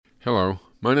Hello,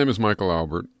 my name is Michael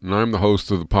Albert, and I'm the host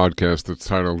of the podcast that's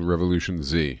titled Revolution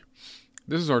Z.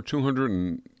 This is our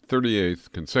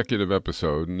 238th consecutive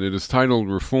episode, and it is titled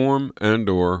Reform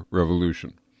and/or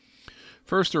Revolution.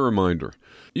 First, a reminder.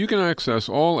 You can access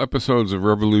all episodes of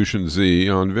Revolution Z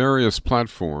on various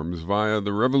platforms via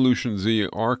the Revolution Z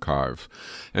archive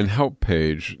and help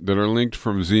page that are linked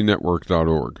from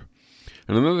znetwork.org.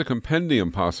 And another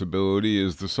compendium possibility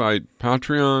is the site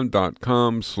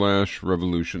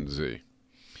patreon.com/revolutionz.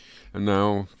 And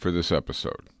now for this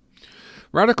episode.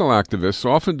 Radical activists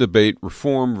often debate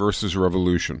reform versus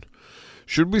revolution.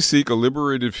 Should we seek a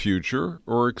liberated future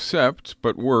or accept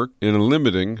but work in a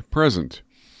limiting present?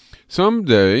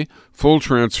 Someday, full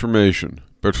transformation,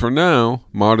 but for now,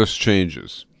 modest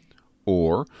changes.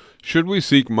 Or should we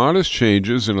seek modest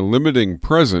changes in a limiting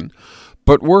present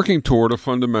but working toward a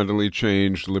fundamentally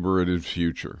changed, liberated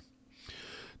future?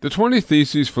 The 20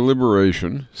 Theses for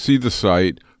Liberation, see the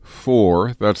site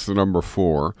 4, that's the number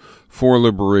 4,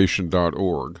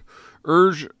 forliberation.org,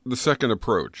 urge the second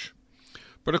approach.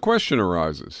 But a question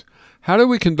arises. How do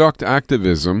we conduct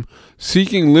activism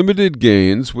seeking limited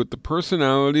gains with the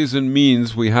personalities and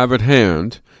means we have at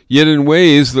hand, yet in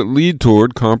ways that lead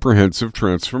toward comprehensive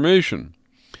transformation?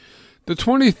 The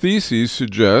 20 Theses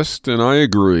suggest, and I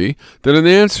agree, that an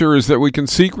answer is that we can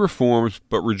seek reforms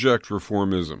but reject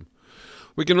reformism.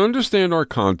 We can understand our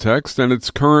context and its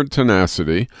current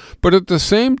tenacity, but at the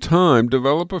same time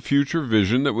develop a future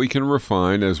vision that we can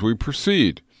refine as we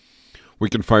proceed. We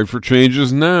can fight for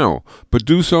changes now, but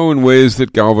do so in ways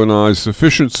that galvanize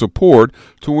sufficient support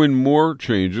to win more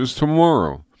changes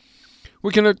tomorrow.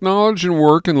 We can acknowledge and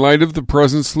work in light of the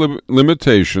present's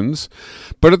limitations,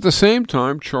 but at the same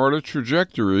time chart a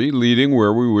trajectory leading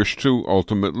where we wish to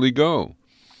ultimately go.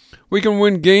 We can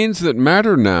win gains that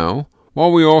matter now,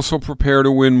 while we also prepare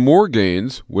to win more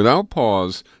gains without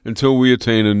pause until we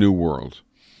attain a new world.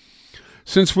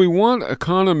 Since we want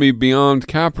economy beyond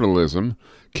capitalism,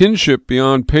 kinship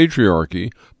beyond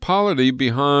patriarchy, polity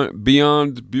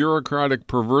beyond bureaucratic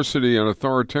perversity and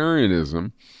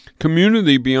authoritarianism,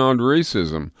 community beyond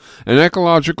racism, and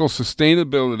ecological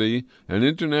sustainability and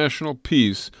international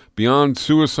peace beyond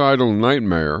suicidal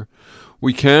nightmare,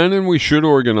 we can and we should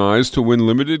organize to win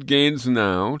limited gains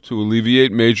now, to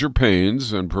alleviate major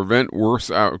pains and prevent worse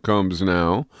outcomes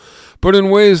now, but in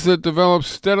ways that develop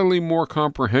steadily more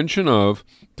comprehension of,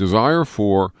 desire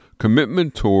for,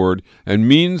 commitment toward, and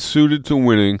means suited to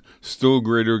winning still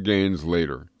greater gains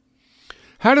later.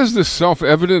 How does this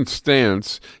self-evident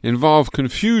stance involve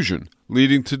confusion,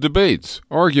 leading to debates,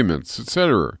 arguments,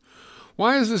 etc.?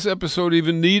 Why is this episode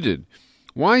even needed?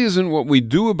 Why isn't what we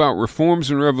do about reforms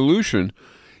and revolution,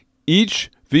 each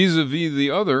vis-a-vis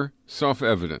the other,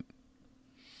 self-evident?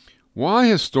 Why,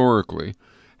 historically,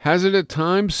 has it at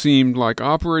times seemed like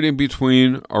operating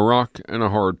between a rock and a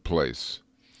hard place?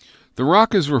 The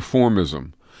rock is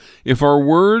reformism. If our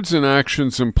words and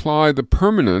actions imply the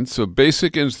permanence of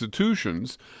basic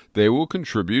institutions, they will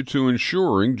contribute to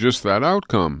ensuring just that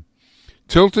outcome.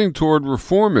 Tilting toward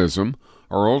reformism,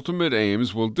 our ultimate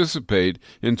aims will dissipate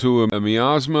into a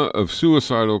miasma of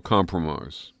suicidal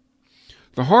compromise.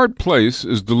 The hard place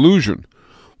is delusion.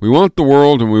 We want the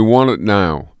world and we want it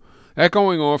now.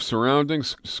 Echoing off surrounding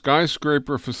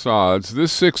skyscraper facades,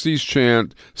 this 60s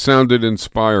chant sounded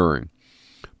inspiring.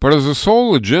 But as a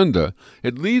sole agenda,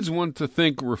 it leads one to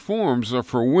think reforms are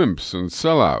for wimps and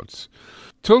sellouts.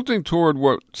 Tilting toward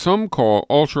what some call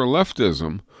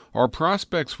ultra-leftism, our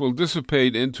prospects will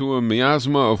dissipate into a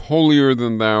miasma of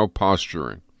holier-than-thou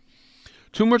posturing.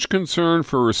 Too much concern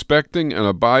for respecting and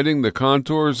abiding the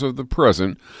contours of the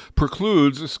present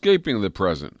precludes escaping the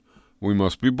present. We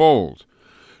must be bold.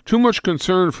 Too much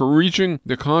concern for reaching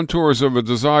the contours of a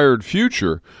desired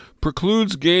future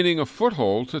precludes gaining a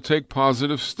foothold to take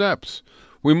positive steps.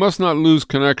 We must not lose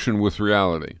connection with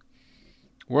reality.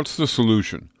 What's the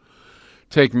solution?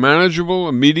 Take manageable,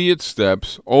 immediate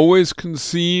steps, always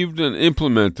conceived and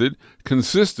implemented,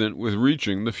 consistent with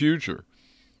reaching the future.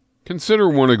 Consider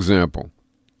one example.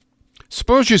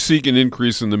 Suppose you seek an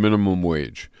increase in the minimum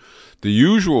wage. The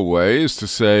usual way is to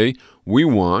say, we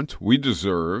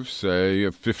deserve, say,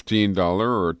 a $15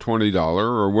 or $20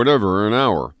 or whatever an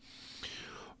hour.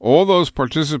 All those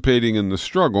participating in the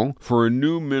struggle for a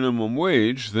new minimum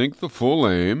wage think the full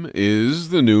aim is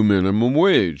the new minimum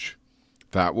wage.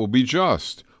 That will be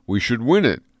just. We should win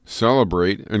it,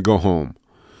 celebrate, and go home.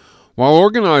 While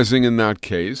organizing in that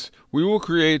case, we will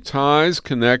create ties,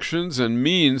 connections, and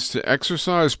means to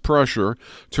exercise pressure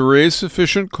to raise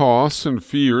sufficient costs and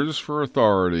fears for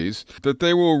authorities that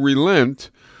they will relent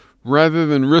rather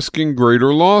than risking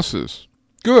greater losses.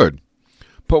 Good.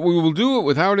 but we will do it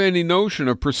without any notion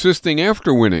of persisting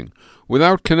after winning,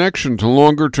 without connection to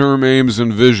longer-term aims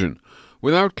and vision,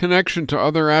 without connection to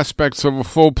other aspects of a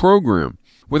full program,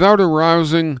 without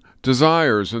arousing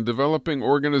desires and developing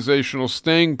organizational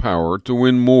staying power to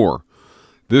win more.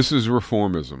 This is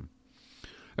reformism.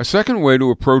 A second way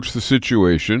to approach the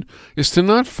situation is to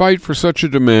not fight for such a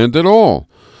demand at all.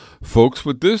 Folks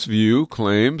with this view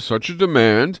claim such a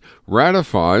demand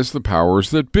ratifies the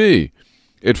powers that be.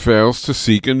 It fails to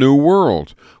seek a new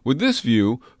world. With this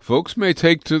view, folks may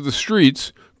take to the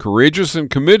streets, courageous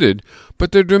and committed,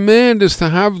 but their demand is to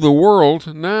have the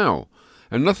world now,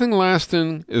 and nothing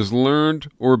lasting is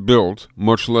learned or built,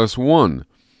 much less won.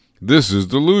 This is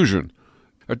delusion.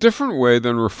 A different way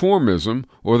than reformism,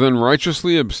 or than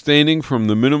righteously abstaining from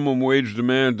the minimum wage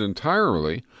demand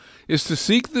entirely, is to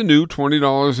seek the new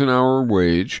 $20 an hour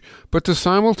wage, but to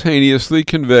simultaneously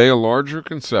convey a larger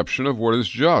conception of what is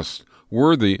just,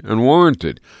 worthy, and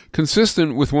warranted,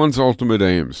 consistent with one's ultimate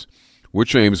aims,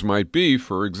 which aims might be,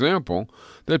 for example,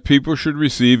 that people should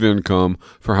receive income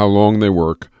for how long they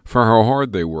work, for how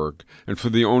hard they work, and for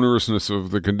the onerousness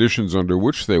of the conditions under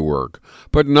which they work,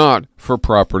 but not for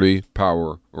property,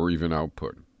 power, or even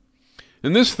output.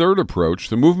 In this third approach,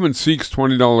 the movement seeks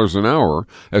 $20 an hour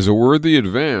as a worthy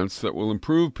advance that will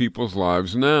improve people's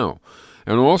lives now,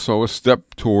 and also a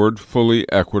step toward fully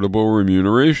equitable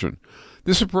remuneration.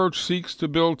 This approach seeks to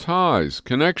build ties,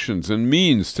 connections, and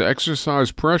means to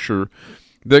exercise pressure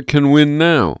that can win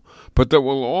now, but that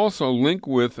will also link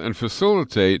with and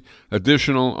facilitate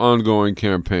additional ongoing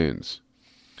campaigns.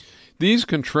 These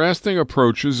contrasting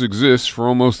approaches exist for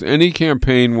almost any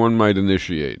campaign one might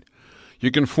initiate. You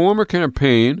can form a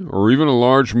campaign, or even a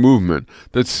large movement,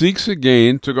 that seeks a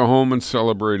gain to go home and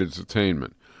celebrate its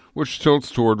attainment, which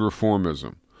tilts toward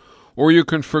reformism. Or you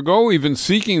can forgo even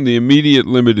seeking the immediate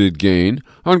limited gain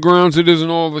on grounds it isn't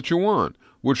all that you want,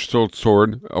 which tilts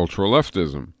toward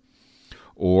ultra-leftism.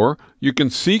 Or you can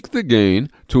seek the gain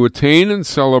to attain and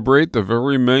celebrate the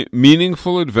very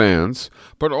meaningful advance,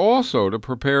 but also to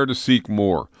prepare to seek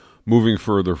more, moving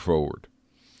further forward.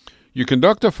 You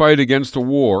conduct a fight against a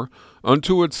war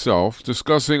unto itself,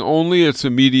 discussing only its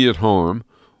immediate harm,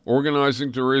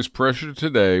 organizing to raise pressure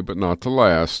today but not to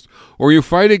last, or you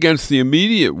fight against the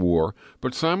immediate war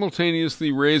but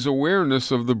simultaneously raise awareness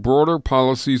of the broader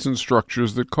policies and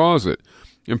structures that cause it,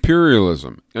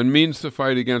 imperialism, and means to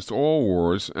fight against all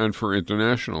wars and for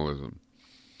internationalism.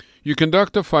 You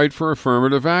conduct a fight for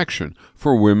affirmative action,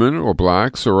 for women or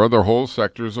blacks or other whole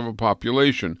sectors of a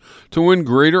population, to win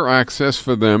greater access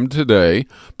for them today,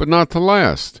 but not to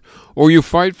last. Or you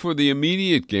fight for the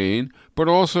immediate gain, but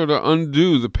also to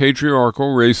undo the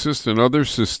patriarchal, racist, and other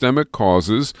systemic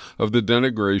causes of the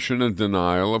denigration and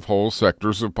denial of whole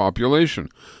sectors of population,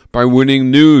 by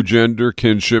winning new gender,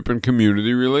 kinship, and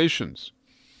community relations.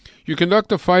 You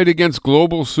conduct a fight against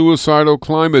global suicidal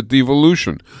climate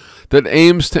devolution that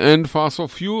aims to end fossil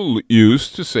fuel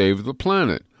use to save the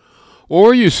planet.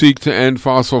 Or you seek to end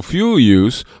fossil fuel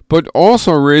use, but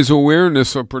also raise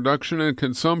awareness of production and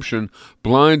consumption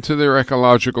blind to their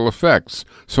ecological effects,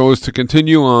 so as to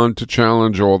continue on to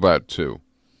challenge all that too.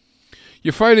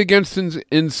 You fight against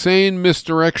insane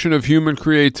misdirection of human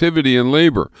creativity and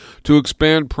labor to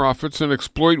expand profits and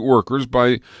exploit workers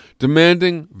by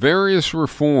demanding various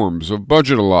reforms of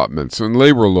budget allotments and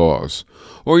labor laws.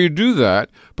 Or you do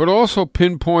that, but also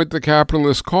pinpoint the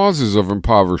capitalist causes of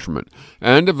impoverishment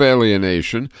and of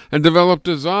alienation and develop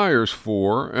desires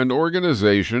for and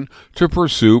organization to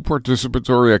pursue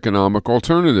participatory economic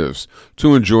alternatives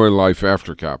to enjoy life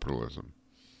after capitalism.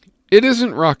 It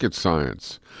isn't rocket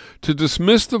science. To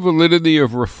dismiss the validity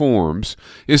of reforms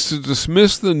is to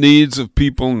dismiss the needs of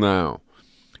people now.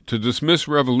 To dismiss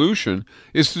revolution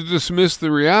is to dismiss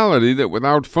the reality that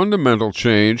without fundamental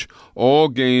change, all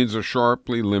gains are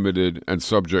sharply limited and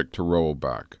subject to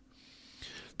rollback.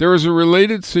 There is a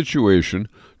related situation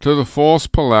to the false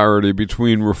polarity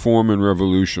between reform and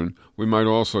revolution we might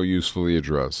also usefully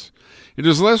address. It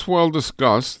is less well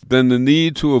discussed than the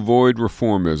need to avoid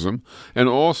reformism and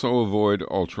also avoid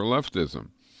ultra-leftism.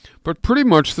 But pretty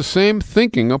much the same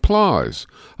thinking applies,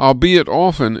 albeit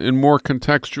often in more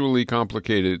contextually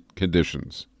complicated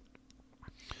conditions.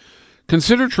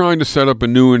 Consider trying to set up a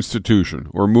new institution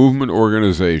or movement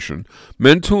organization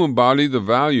meant to embody the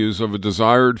values of a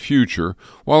desired future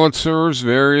while it serves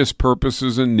various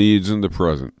purposes and needs in the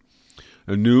present.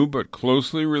 A new but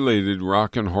closely related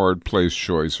rock and hard place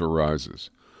choice arises.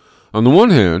 On the one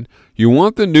hand, you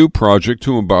want the new project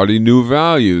to embody new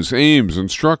values, aims,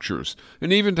 and structures,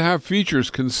 and even to have features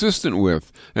consistent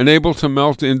with and able to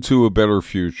melt into a better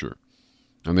future.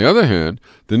 On the other hand,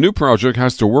 the new project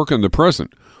has to work in the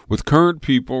present, with current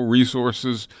people,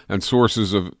 resources, and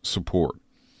sources of support.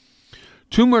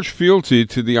 Too much fealty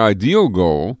to the ideal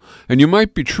goal, and you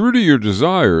might be true to your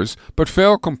desires, but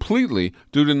fail completely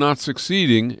due to not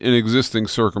succeeding in existing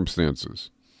circumstances.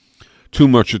 Too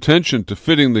much attention to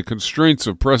fitting the constraints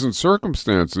of present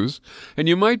circumstances, and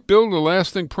you might build a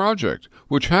lasting project,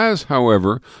 which has,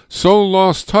 however, so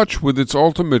lost touch with its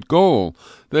ultimate goal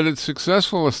that its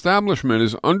successful establishment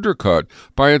is undercut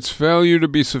by its failure to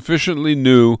be sufficiently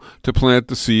new to plant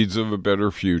the seeds of a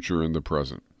better future in the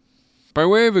present. By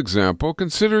way of example,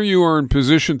 consider you are in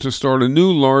position to start a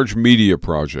new large media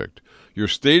project. Your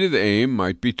stated aim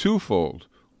might be twofold.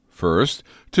 First,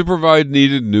 to provide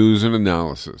needed news and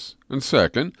analysis, and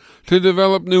second, to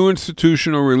develop new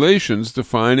institutional relations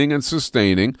defining and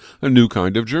sustaining a new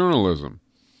kind of journalism.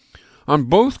 On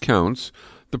both counts,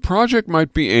 the project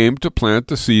might be aimed to plant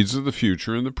the seeds of the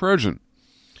future in the present,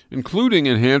 including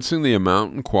enhancing the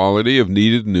amount and quality of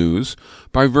needed news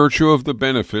by virtue of the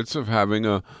benefits of having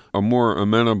a more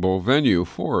amenable venue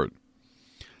for it.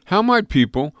 How might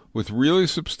people with really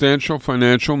substantial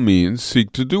financial means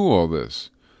seek to do all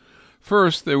this?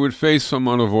 First, they would face some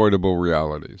unavoidable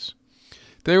realities.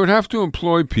 They would have to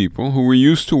employ people who were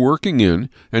used to working in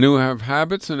and who have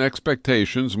habits and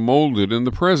expectations molded in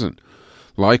the present.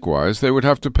 Likewise, they would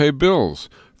have to pay bills.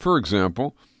 For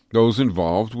example, those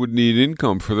involved would need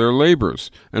income for their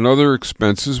labors, and other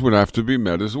expenses would have to be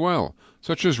met as well,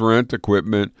 such as rent,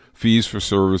 equipment, fees for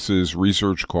services,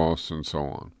 research costs, and so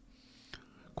on.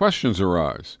 Questions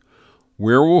arise.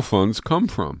 Where will funds come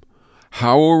from?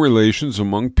 How will relations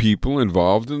among people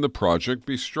involved in the project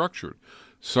be structured,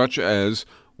 such as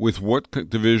with what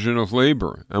division of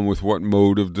labor and with what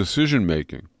mode of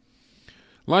decision-making?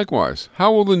 Likewise,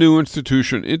 how will the new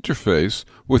institution interface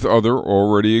with other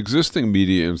already existing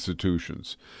media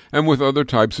institutions, and with other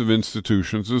types of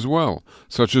institutions as well,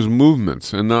 such as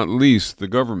movements and not least the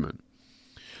government?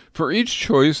 For each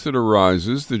choice that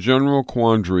arises, the general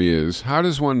quandary is, how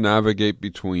does one navigate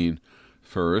between,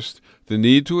 first, the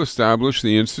need to establish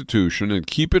the institution and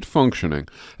keep it functioning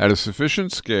at a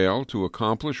sufficient scale to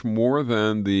accomplish more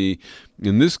than the,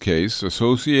 in this case,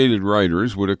 associated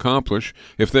writers would accomplish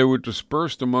if they were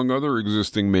dispersed among other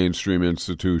existing mainstream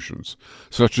institutions,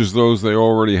 such as those they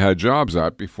already had jobs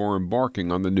at before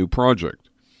embarking on the new project.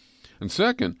 And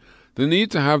second, the need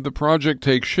to have the project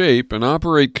take shape and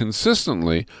operate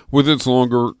consistently with its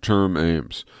longer-term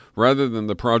aims, rather than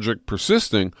the project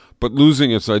persisting but losing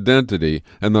its identity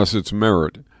and thus its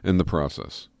merit in the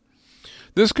process.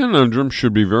 This conundrum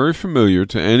should be very familiar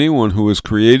to anyone who has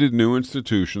created new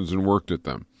institutions and worked at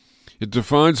them. It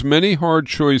defines many hard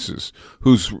choices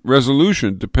whose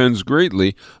resolution depends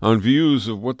greatly on views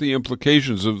of what the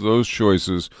implications of those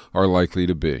choices are likely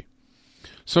to be.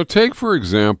 So take, for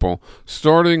example,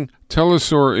 starting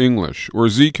Telesur English or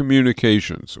Z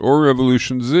Communications or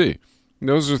Revolution Z.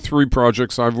 Those are 3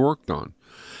 projects I've worked on.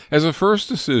 As a first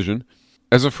decision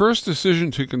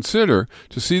to consider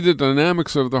to see the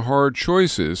dynamics of the hard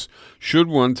choices, should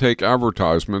one take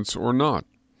advertisements or not?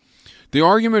 The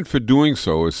argument for doing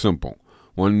so is simple.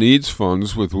 One needs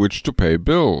funds with which to pay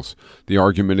bills. The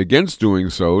argument against doing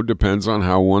so depends on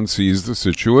how one sees the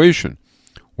situation.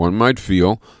 One might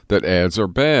feel that ads are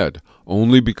bad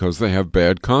only because they have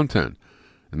bad content.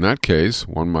 In that case,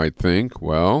 one might think,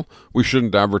 well, we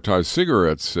shouldn't advertise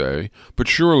cigarettes, say, but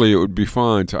surely it would be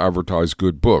fine to advertise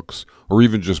good books, or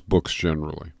even just books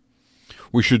generally.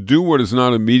 We should do what is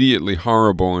not immediately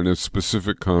horrible in its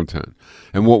specific content,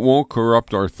 and what won't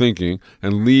corrupt our thinking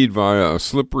and lead via a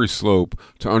slippery slope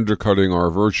to undercutting our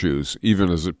virtues, even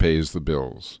as it pays the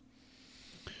bills.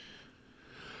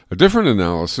 A different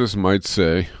analysis might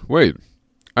say, wait,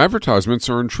 advertisements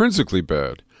are intrinsically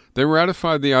bad. They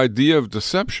ratify the idea of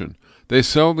deception. They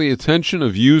sell the attention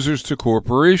of users to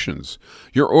corporations.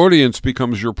 Your audience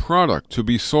becomes your product to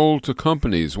be sold to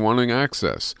companies wanting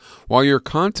access, while your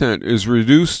content is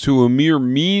reduced to a mere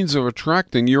means of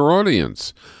attracting your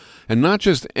audience. And not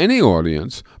just any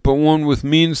audience, but one with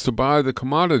means to buy the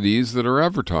commodities that are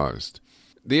advertised.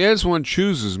 The ads one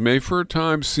chooses may for a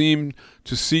time seem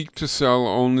to seek to sell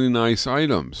only nice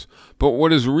items, but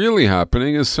what is really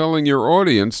happening is selling your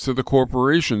audience to the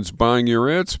corporations buying your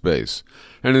ad space,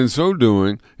 and in so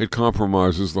doing, it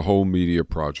compromises the whole media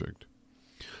project.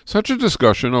 Such a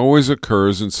discussion always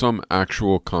occurs in some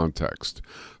actual context.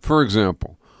 For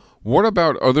example, what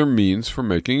about other means for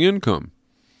making income?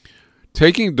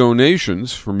 Taking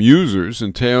donations from users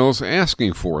entails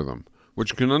asking for them,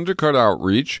 which can undercut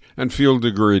outreach and feel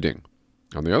degrading.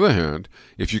 On the other hand,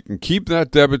 if you can keep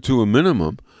that debit to a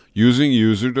minimum, using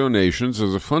user donations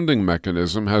as a funding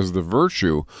mechanism has the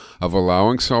virtue of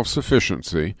allowing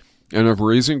self-sufficiency and of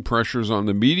raising pressures on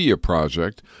the media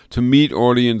project to meet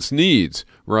audience needs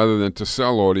rather than to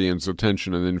sell audience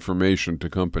attention and information to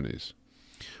companies.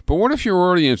 But what if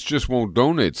your audience just won't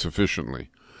donate sufficiently?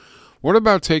 What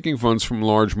about taking funds from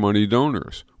large money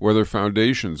donors, whether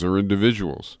foundations or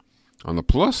individuals? On the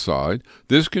plus side,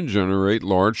 this can generate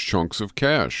large chunks of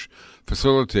cash,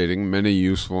 facilitating many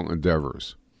useful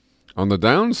endeavors. On the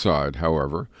downside,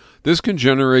 however, this can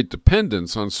generate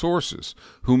dependence on sources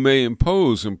who may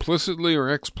impose implicitly or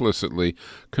explicitly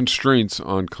constraints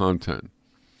on content.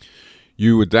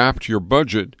 You adapt your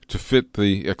budget to fit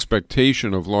the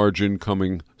expectation of large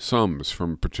incoming sums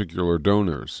from particular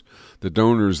donors. The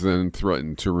donors then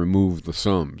threaten to remove the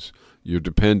sums. Your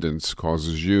dependence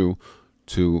causes you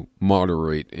to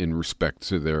moderate in respect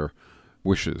to their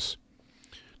wishes.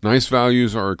 Nice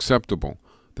values are acceptable,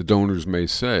 the donors may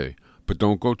say, but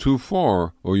don't go too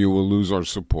far or you will lose our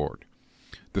support.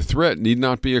 The threat need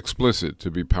not be explicit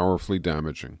to be powerfully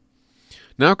damaging.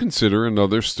 Now consider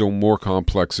another still more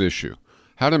complex issue: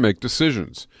 how to make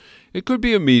decisions. It could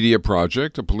be a media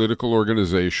project, a political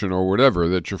organization, or whatever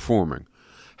that you're forming.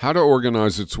 How to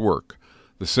organize its work.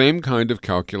 The same kind of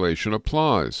calculation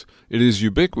applies. It is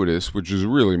ubiquitous, which is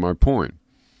really my point.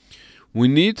 We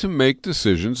need to make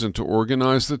decisions and to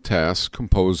organize the tasks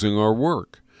composing our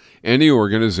work. Any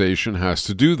organization has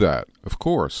to do that, of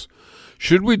course.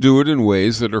 Should we do it in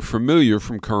ways that are familiar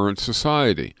from current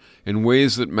society, in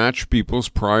ways that match people's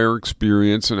prior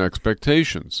experience and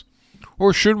expectations?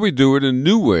 Or should we do it in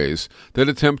new ways that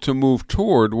attempt to move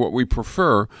toward what we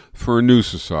prefer for a new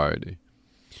society?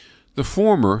 The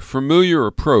former, familiar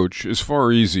approach is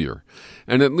far easier,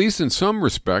 and at least in some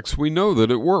respects we know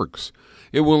that it works.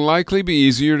 It will likely be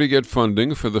easier to get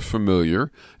funding for the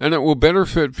familiar, and it will better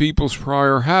fit people's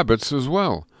prior habits as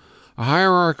well. A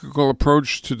hierarchical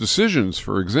approach to decisions,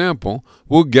 for example,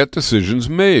 will get decisions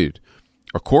made.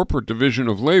 A corporate division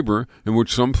of labor in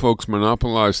which some folks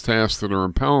monopolize tasks that are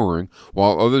empowering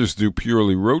while others do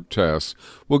purely rote tasks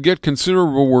will get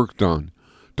considerable work done.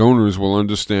 Donors will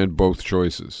understand both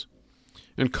choices.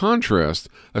 In contrast,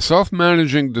 a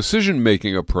self-managing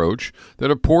decision-making approach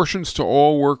that apportions to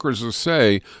all workers a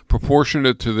say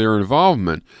proportionate to their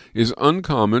involvement is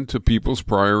uncommon to people's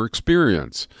prior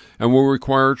experience and will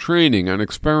require training and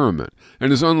experiment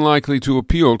and is unlikely to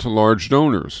appeal to large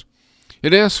donors.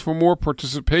 It asks for more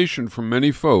participation from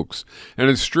many folks, and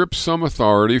it strips some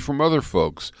authority from other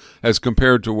folks as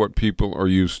compared to what people are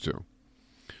used to.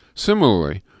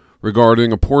 Similarly,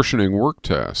 regarding apportioning work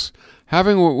tasks,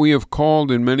 having what we have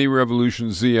called in many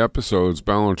Revolution Z episodes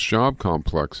balanced job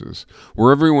complexes,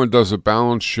 where everyone does a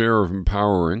balanced share of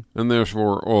empowering and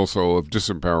therefore also of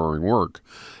disempowering work,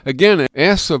 again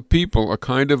asks of people a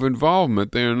kind of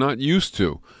involvement they are not used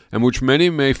to, and which many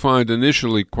may find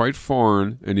initially quite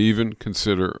foreign and even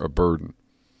consider a burden.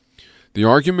 The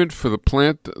argument for the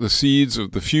plant the seeds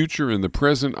of the future in the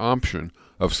present option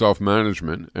of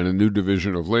self-management and a new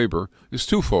division of labor is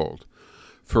twofold.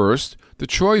 First, the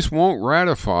choice won't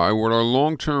ratify what our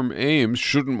long-term aims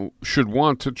should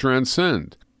want to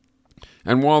transcend.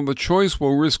 And while the choice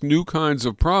will risk new kinds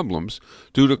of problems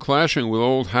due to clashing with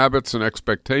old habits and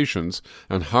expectations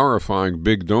and horrifying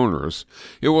big donors,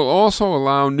 it will also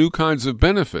allow new kinds of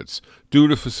benefits due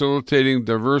to facilitating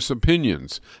diverse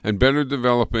opinions and better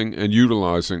developing and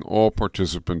utilizing all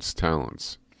participants'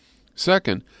 talents.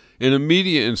 Second, in a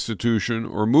media institution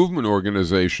or movement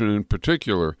organization in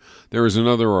particular, there is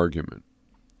another argument.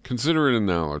 Consider an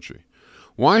analogy.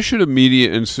 Why should a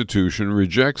media institution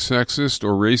reject sexist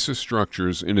or racist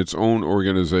structures in its own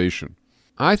organization?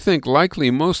 I think likely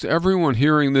most everyone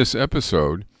hearing this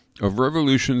episode of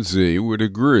Revolution Z would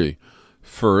agree.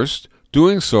 First,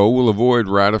 doing so will avoid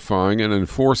ratifying and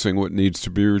enforcing what needs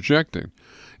to be rejected.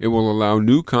 It will allow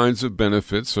new kinds of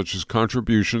benefits, such as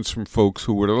contributions from folks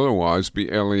who would otherwise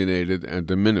be alienated and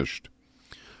diminished.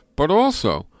 But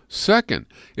also, second,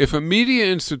 if a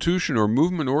media institution or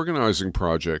movement organizing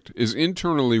project is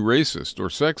internally racist or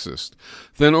sexist,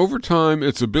 then over time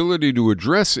its ability to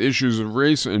address issues of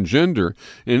race and gender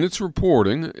in its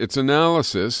reporting, its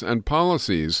analysis, and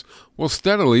policies will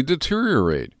steadily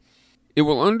deteriorate. It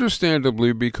will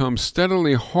understandably become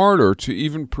steadily harder to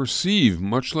even perceive,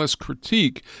 much less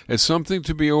critique, as something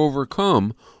to be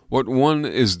overcome what one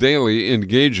is daily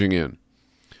engaging in.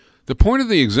 The point of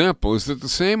the example is that the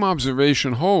same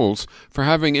observation holds for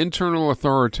having internal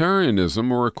authoritarianism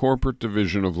or a corporate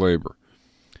division of labor.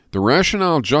 The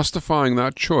rationale justifying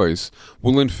that choice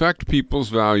will infect people's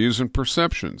values and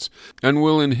perceptions, and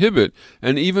will inhibit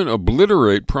and even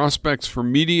obliterate prospects for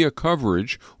media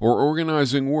coverage or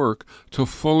organizing work to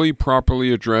fully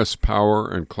properly address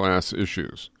power and class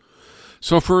issues.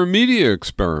 So for a media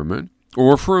experiment,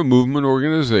 or for a movement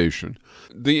organization,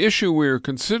 the issue we are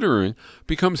considering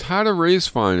becomes how to raise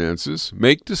finances,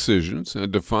 make decisions,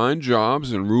 and define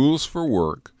jobs and rules for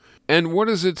work. And what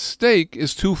is at stake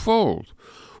is twofold.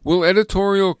 Will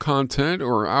editorial content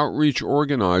or outreach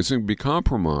organizing be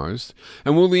compromised,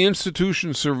 and will the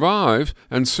institution survive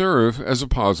and serve as a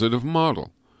positive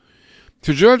model?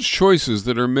 To judge choices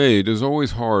that are made is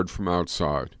always hard from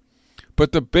outside,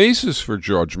 but the basis for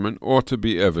judgment ought to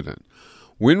be evident.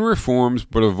 Win reforms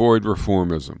but avoid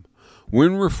reformism.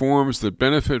 Win reforms that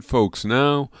benefit folks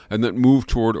now and that move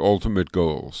toward ultimate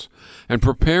goals, and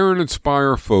prepare and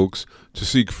inspire folks to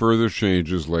seek further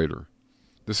changes later.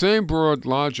 The same broad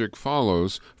logic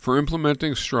follows for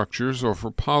implementing structures or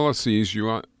for policies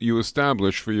you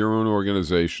establish for your own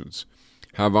organizations.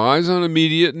 Have eyes on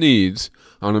immediate needs,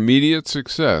 on immediate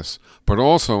success, but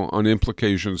also on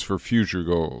implications for future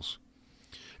goals.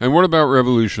 And what about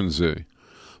Revolution Z?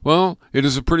 Well, it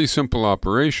is a pretty simple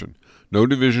operation. No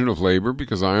division of labor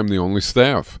because I am the only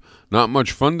staff. Not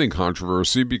much funding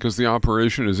controversy because the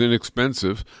operation is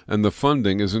inexpensive and the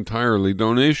funding is entirely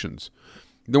donations.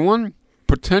 The one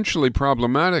potentially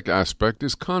problematic aspect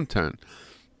is content.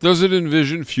 Does it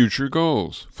envision future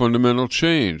goals, fundamental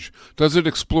change? Does it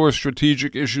explore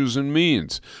strategic issues and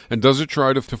means? And does it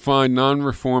try to find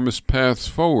non-reformist paths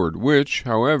forward, which,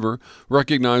 however,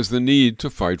 recognize the need to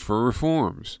fight for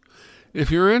reforms? If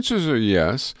your answers are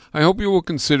yes, I hope you will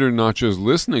consider not just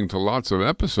listening to lots of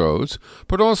episodes,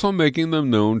 but also making them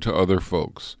known to other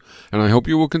folks. And I hope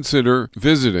you will consider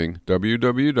visiting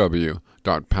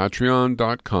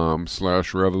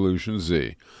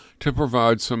www.patreon.com/revolutionz to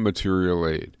provide some material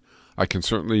aid. I can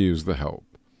certainly use the help.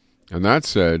 And that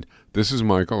said, this is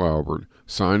Michael Albert,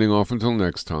 signing off until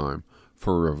next time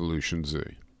for Revolution Z.